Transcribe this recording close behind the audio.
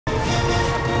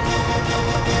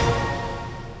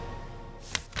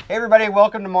Hey everybody,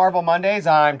 welcome to Marvel Mondays.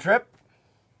 I'm Trip.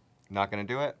 Not gonna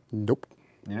do it? Nope.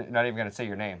 You're not even gonna say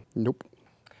your name? Nope.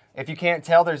 If you can't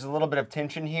tell, there's a little bit of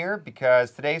tension here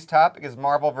because today's topic is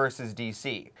Marvel versus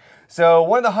DC. So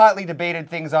one of the hotly debated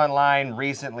things online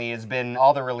recently has been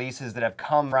all the releases that have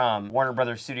come from Warner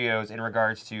Brothers Studios in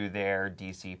regards to their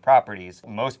DC properties.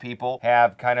 Most people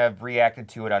have kind of reacted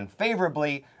to it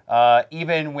unfavorably,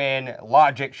 even when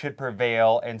logic should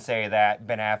prevail and say that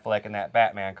Ben Affleck in that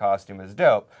Batman costume is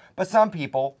dope. But some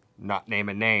people, not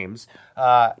naming names,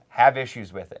 have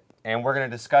issues with it. And we're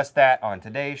going to discuss that on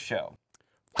today's show.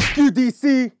 You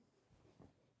DC. Is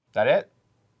that it?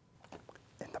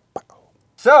 In the butthole.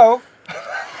 So,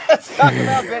 let's talk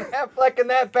about Ben Affleck in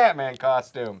that Batman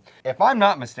costume. If I'm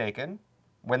not mistaken,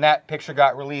 when that picture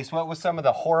got released, what was some of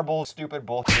the horrible, stupid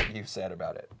bullshit you said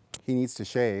about it? He needs to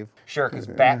shave. Sure, because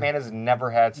Batman has never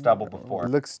had stubble before. It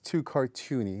looks too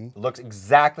cartoony. It looks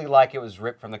exactly like it was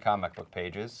ripped from the comic book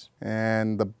pages.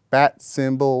 And the bat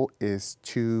symbol is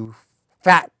too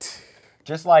fat.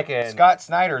 Just like in Scott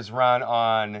Snyder's run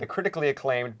on the critically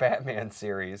acclaimed Batman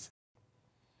series.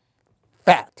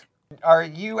 Fat. Are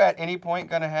you at any point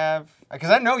going to have...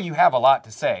 Because I know you have a lot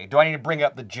to say. Do I need to bring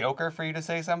up the Joker for you to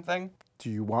say something?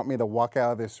 Do you want me to walk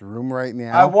out of this room right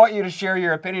now? I want you to share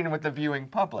your opinion with the viewing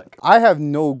public. I have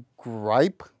no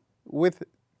gripe with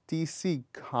DC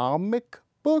comic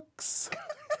books.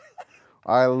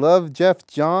 I love Jeff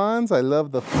Johns. I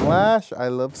love The Flash. I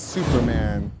love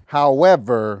Superman.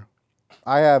 However,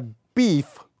 I have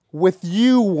beef with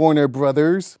you, Warner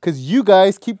Brothers, because you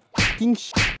guys keep f***ing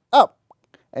shit up.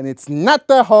 And it's not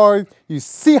that hard. You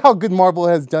see how good Marvel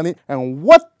has done it. And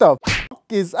what the f***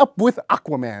 is up with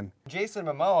Aquaman? Jason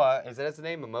Momoa, is that his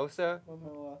name? Mimosa?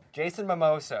 Momoa. Jason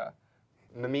Mimosa.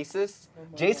 Mimesis?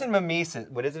 Momoa. Jason Mimesis.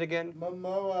 What is it again?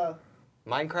 Momoa.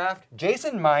 Minecraft?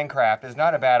 Jason Minecraft is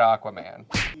not a bad Aquaman.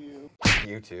 You.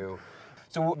 You too.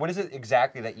 So what is it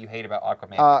exactly that you hate about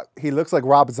Aquaman? He looks like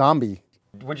Rob Zombie.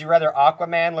 Would you rather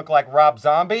Aquaman look like Rob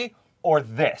Zombie or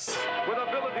this? With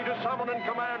ability to summon and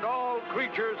command all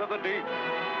creatures of the deep,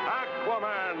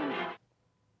 Aquaman.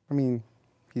 I mean,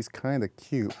 he's kind of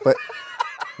cute, but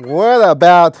what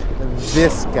about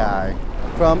this guy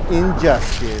from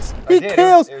Injustice? I He did.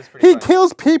 kills It was pretty he funny.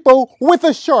 kills people with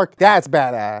a shark. That's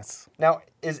badass. Now,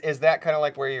 is that kind of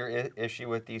like where your issue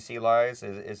with DC lies?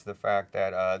 Is the fact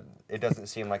that it doesn't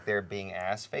seem like they're being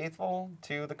as faithful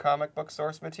to the comic book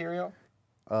source material?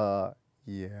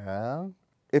 Yeah.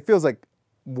 It feels like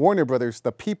Warner Brothers,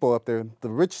 the people up there, the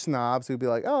rich snobs who'd be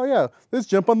like, oh yeah, let's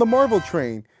jump on the Marvel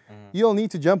train. You don't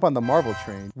need to jump on the Marvel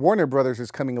train. Warner Brothers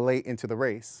is coming late into the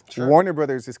race. Sure. Warner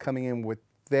Brothers is coming in with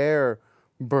their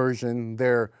version,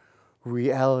 their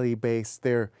reality-based,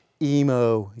 their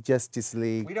emo Justice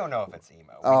League. We don't know if it's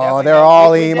emo. We Oh, definitely they're know-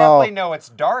 all we emo. definitely know it's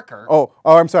darker. Oh,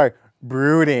 I'm sorry.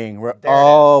 Brooding. We're There it is.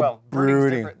 all Well, brooding's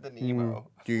brooding. different than emo.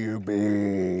 Do you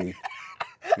be?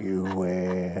 You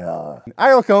will.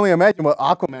 I can only imagine what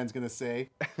Aquaman's gonna say.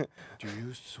 Do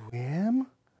you swim?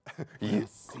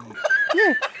 Yes.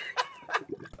 Yeah.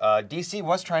 DC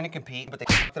was trying to compete, but they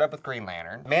fucked it up with Green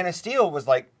Lantern. Man of Steel was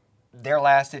like their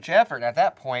last-ditch effort, and at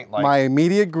that point, like... My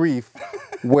immediate grief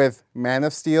with Man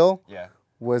of Steel Yeah.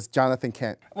 was Jonathan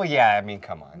Kent. Well, yeah, I mean,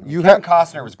 come on. You Kevin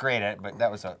Costner was great at it, but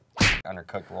that was a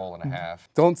undercooked role and a half.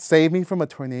 Don't save me from a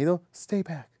tornado. Stay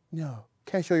back. No.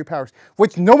 Can't show your powers.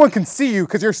 Which no one can see you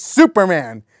because you're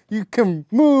Superman. You can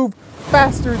move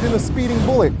faster than a speeding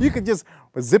bullet. You could just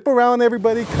zip around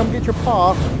everybody, come get your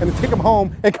paw, and then take them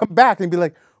home and come back and be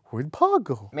like, where'd Paw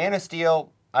go? Man of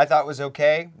Steel, I thought was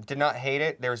okay. Did not hate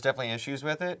it. There was definitely issues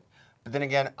with it. But then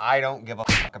again, I don't give a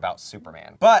fuck about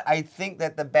Superman. But I think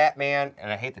that the Batman,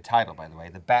 and I hate the title by the way,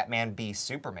 the Batman v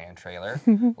Superman trailer,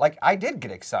 like I did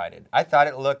get excited. I thought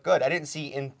it looked good. I didn't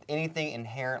see anything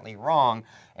inherently wrong.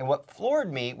 And what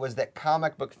floored me was that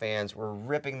comic book fans were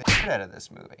ripping the shit out of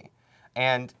this movie.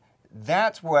 And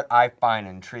that's what I find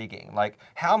intriguing. Like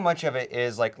how much of it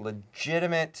is like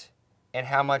legitimate and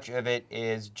how much of it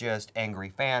is just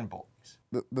angry fanboys.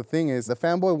 The thing is, the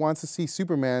fanboy wants to see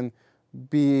Superman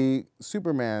be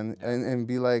Superman and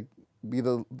be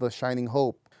the shining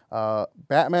hope.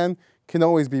 Batman can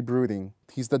always be brooding.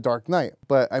 He's the Dark Knight.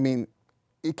 But I mean,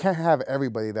 it can't have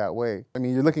everybody that way. I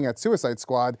mean, you're looking at Suicide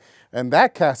Squad, and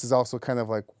that cast is also kind of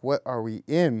like, what are we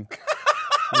in?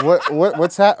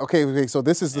 what's that? Okay, so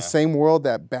this is the same world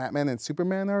that Batman and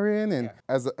Superman are in, and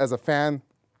as a fan,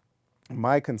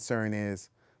 my concern is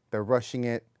they're rushing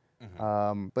it.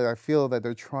 But I feel that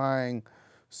they're trying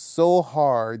so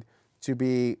hard to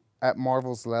be at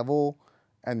Marvel's level,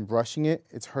 and rushing it,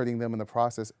 it's hurting them in the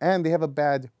process. And they have a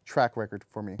bad track record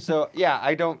for me. So, yeah,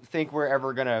 I don't think we're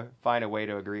ever going to find a way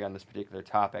to agree on this particular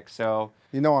topic. So,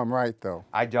 You know I'm right, though.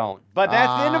 I don't. But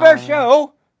that's the end of our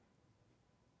show.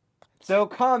 So,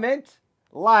 comment,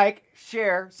 like,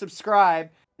 share, subscribe,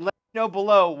 and let me know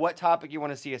below what topic you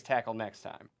want to see us tackle next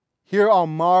time. Here on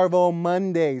Marvel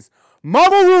Mondays.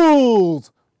 Marvel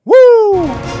rules! Woo!